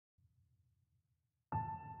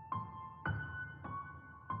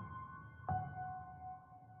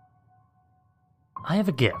I have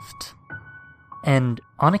a gift. And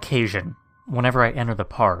on occasion, whenever I enter the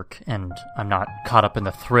park, and I'm not caught up in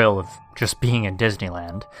the thrill of just being in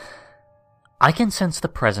Disneyland, I can sense the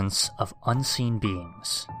presence of unseen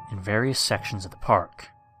beings in various sections of the park.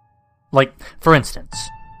 Like, for instance,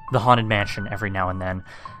 the Haunted Mansion every now and then,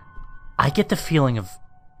 I get the feeling of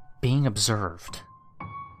being observed.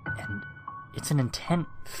 And it's an intense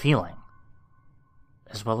feeling,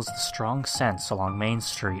 as well as the strong sense along Main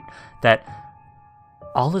Street that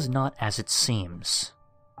all is not as it seems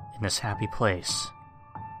in this happy place.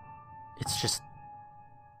 It's just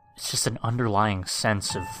an underlying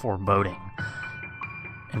sense of foreboding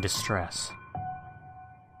and distress.